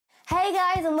Hey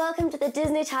guys, and welcome to the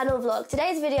Disney Channel vlog.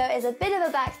 Today's video is a bit of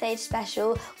a backstage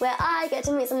special where I get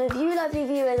to meet some of you lovely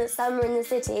viewers at Summer in the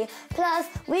City. Plus,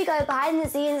 we go behind the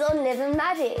scenes on Liv and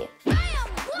Maddie. Why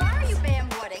are you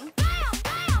bam-wooding?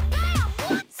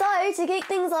 So, to kick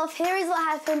things off, here is what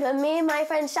happened when me and my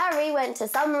friend Shari went to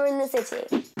Summer in the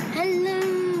City.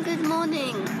 Hello, good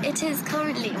morning. It is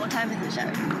currently, what time is it,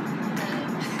 Shari?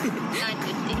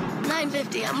 9:50.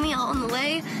 9:50, and we are on the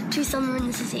way to Summer in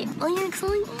the City. Are you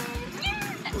excited?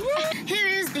 Yeah. Here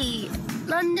is the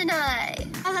London Eye.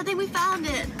 I think we found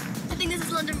it. I think this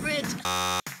is London Bridge.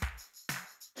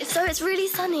 So it's really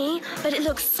sunny, but it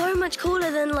looks so much cooler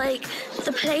than like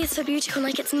the place for BeautyCon.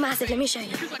 Like it's massive. Let me show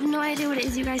you. I have no idea what it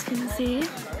is you guys can see,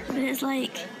 but it's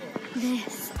like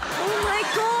this. Oh my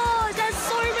god, there's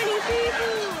so many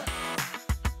people.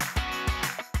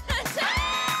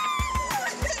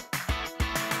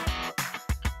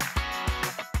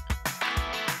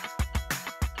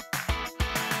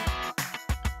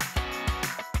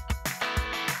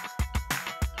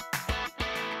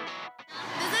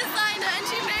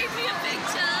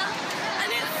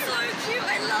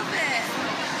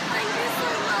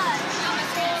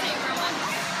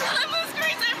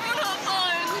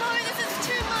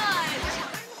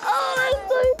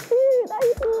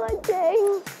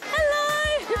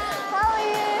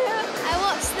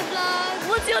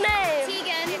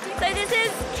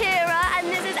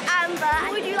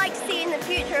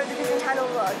 Future of the Disney Channel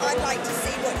vlog. I'd like to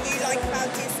see what you like about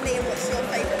Disney and what's your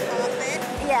favourite part of it.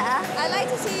 Yeah. I'd like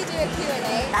to see you do a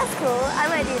Q&A. That's cool. I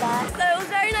might do that. So it was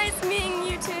very nice meeting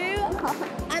you two.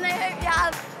 And I hope you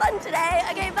have fun today.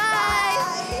 Okay,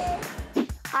 bye.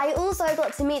 I also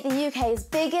got to meet the UK's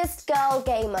biggest girl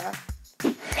gamer.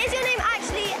 Is your name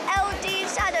actually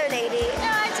LDShadowlady?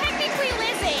 Technically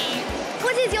Lizzie.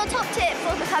 What is your top tip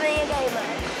for becoming a gamer?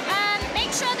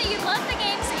 Make sure that you love the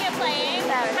games that you're playing,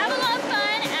 have a lot of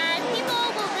fun, and people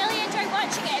will really enjoy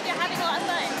watching it if you're having a lot of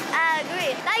fun.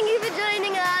 Agreed. Thank you for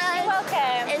joining us. You're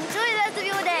welcome. Enjoy the rest of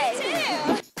your day.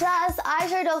 You too. Plus, I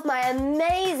showed off my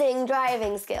amazing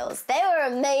driving skills. They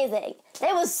were amazing.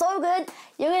 They were so good,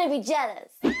 you're going to be jealous.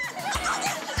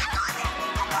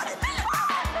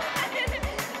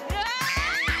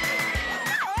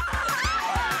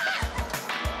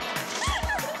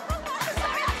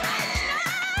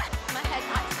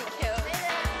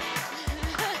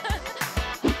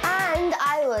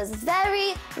 I was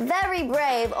very, very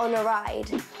brave on a ride.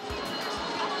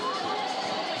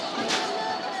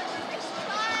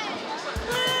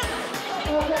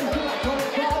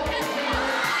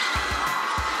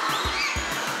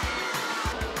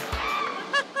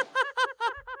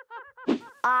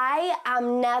 I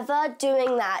am never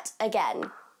doing that again.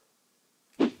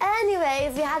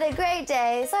 Anyways, we had a great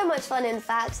day. So much fun, in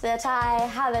fact, that I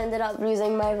have ended up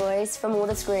losing my voice from all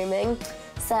the screaming.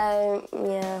 So,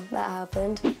 yeah, that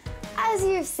happened. As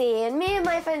you've seen, me and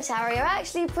my friend Shari are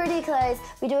actually pretty close.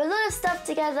 We do a lot of stuff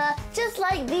together, just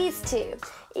like these two.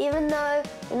 Even though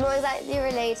we're not exactly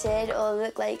related or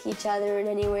look like each other in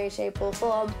any way, shape or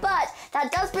form. But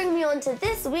that does bring me on to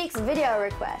this week's video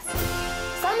request.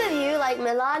 Some of you, like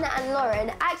Milana and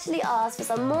Lauren, actually asked for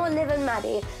some more Liv and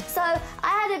Maddie. So I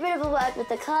had a bit of a word with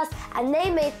the cast and they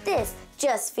made this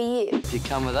just for you. If you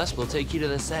come with us, we'll take you to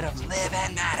the set of Liv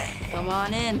and Maddie. Come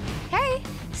on in. Hey,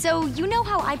 so you know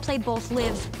how I play both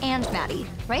Liv and Maddie,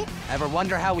 right? Ever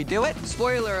wonder how we do it?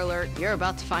 Spoiler alert, you're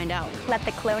about to find out. Let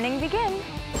the cloning begin.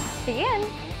 Begin.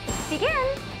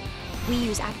 Begin. We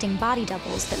use acting body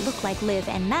doubles that look like Liv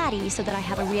and Maddie so that I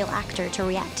have a real actor to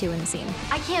react to in the scene.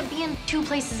 I can't be in two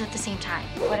places at the same time.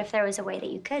 What if there was a way that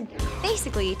you could?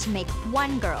 Basically, to make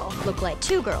one girl look like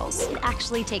two girls, it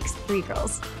actually takes three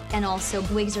girls. And also,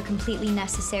 wigs are completely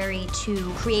necessary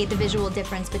to create the visual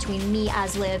difference between me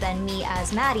as Liv and me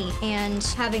as Maddie. And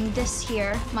having this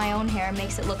here, my own hair,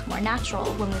 makes it look more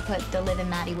natural when we put the Liv and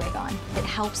Maddie wig on. It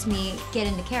helps me get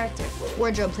into character.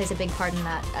 Wardrobe plays a big part in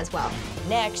that as well.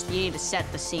 Next, you need to set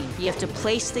the scene. You have to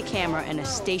place the camera in a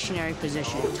stationary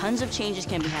position. Tons of changes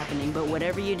can be happening, but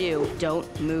whatever you do, don't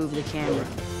move the camera.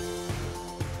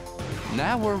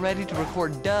 Now we're ready to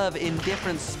record Dove in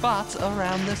different spots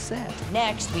around the set.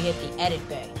 Next, we hit the edit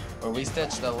bay, where we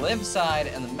stitch the Liv side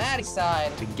and the Maddie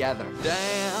side together.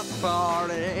 Dance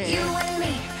party. You and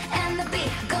me and the beat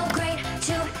go great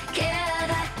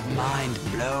together. Mind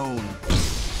blown.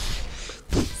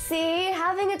 See,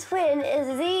 having a twin is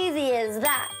as easy as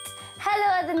that. Hello,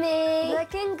 other me.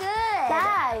 Looking good.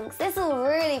 Thanks. This will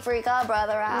really freak our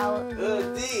brother out.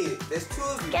 Good D. There's two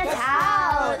of you. Get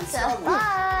out. Bye.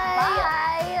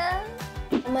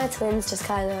 Bye. My twins just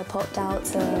kind of popped out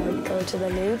to go to the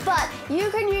loo. But you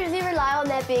can usually rely on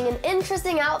there being an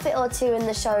interesting outfit or two in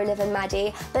the show, Liv and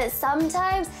Maddie. But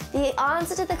sometimes the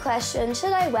answer to the question,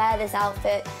 should I wear this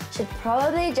outfit, should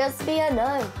probably just be a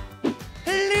no.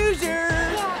 Loser!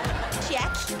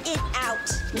 Check it out,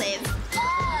 Liv.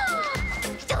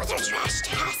 Those are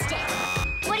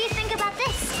trash-tastic. What do you think about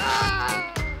this?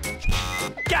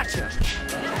 Gotcha!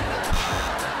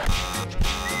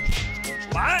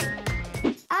 What?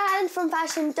 And from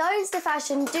fashion don'ts to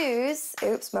fashion do's,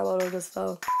 oops, my bottle just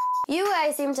fell. You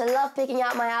guys seem to love picking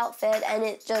out my outfit and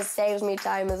it just saves me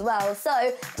time as well.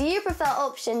 So, do you prefer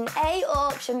option A or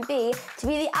option B to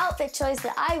be the outfit choice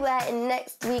that I wear in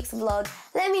next week's vlog?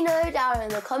 Let me know down in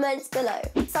the comments below.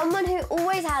 Someone who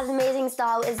always has amazing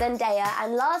style is Zendaya,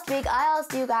 and last week I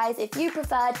asked you guys if you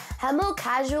preferred her more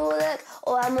casual look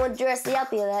or her more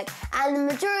dressy-uppy look, and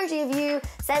the majority of you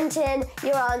sent in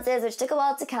your answers, which took a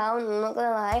while to count, I'm not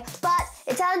gonna lie, but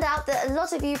it turned out that a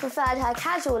lot of you preferred her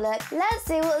casual look. Let's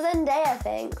see what Zendaya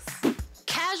thinks.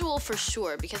 Casual for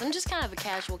sure, because I'm just kind of a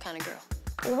casual kind of girl.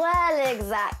 Well,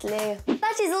 exactly.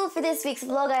 That is all for this week's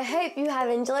vlog. I hope you have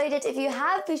enjoyed it. If you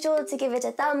have, be sure to give it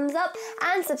a thumbs up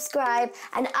and subscribe,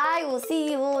 and I will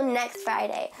see you all next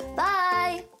Friday.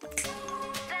 Bye!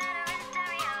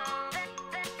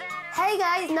 Hey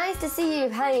guys, nice to see you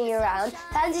hanging around.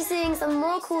 Fancy seeing some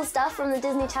more cool stuff from the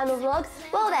Disney Channel vlog?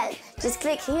 Well then, just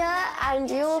click here and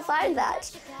you'll find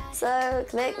that. So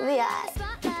click the eye.